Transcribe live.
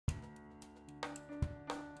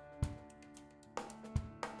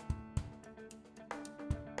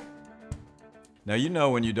Now you know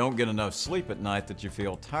when you don't get enough sleep at night that you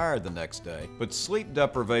feel tired the next day, but sleep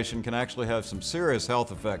deprivation can actually have some serious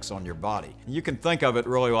health effects on your body. You can think of it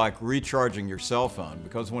really like recharging your cell phone,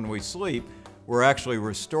 because when we sleep, we're actually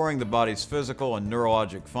restoring the body's physical and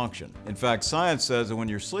neurologic function. In fact, science says that when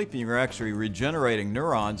you're sleeping, you're actually regenerating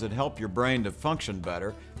neurons that help your brain to function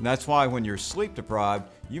better, and that's why when you're sleep deprived,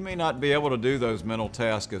 you may not be able to do those mental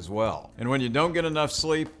tasks as well. And when you don't get enough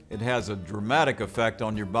sleep, it has a dramatic effect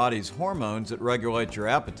on your body's hormones that regulate your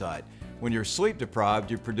appetite. When you're sleep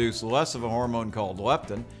deprived, you produce less of a hormone called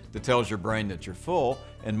leptin that tells your brain that you're full,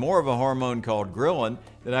 and more of a hormone called ghrelin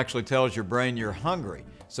that actually tells your brain you're hungry.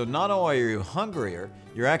 So not only are you hungrier,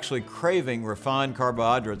 you're actually craving refined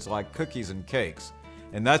carbohydrates like cookies and cakes.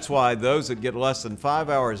 And that's why those that get less than 5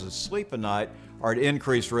 hours of sleep a night are at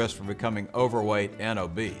increased risk for becoming overweight and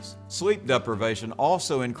obese. Sleep deprivation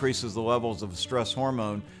also increases the levels of a stress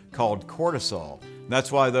hormone called cortisol.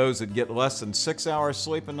 That's why those that get less than 6 hours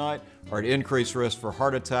sleep a night are at increased risk for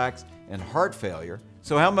heart attacks and heart failure.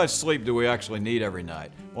 So how much sleep do we actually need every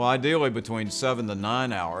night? Well, ideally between 7 to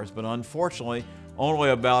 9 hours, but unfortunately, only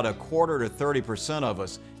about a quarter to 30% of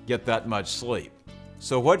us get that much sleep.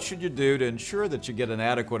 So what should you do to ensure that you get an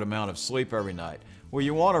adequate amount of sleep every night? Well,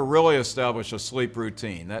 you want to really establish a sleep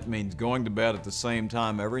routine. That means going to bed at the same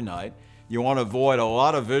time every night. You want to avoid a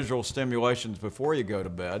lot of visual stimulations before you go to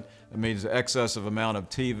bed. That means excessive amount of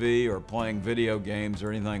TV or playing video games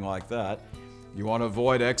or anything like that. You want to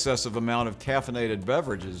avoid excessive amount of caffeinated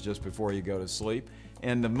beverages just before you go to sleep.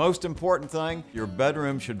 And the most important thing, your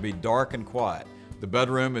bedroom should be dark and quiet. The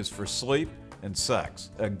bedroom is for sleep and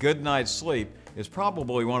sex. A good night's sleep is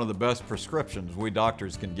probably one of the best prescriptions we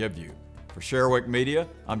doctors can give you. For Sherwick Media,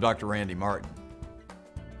 I'm Dr. Randy Martin.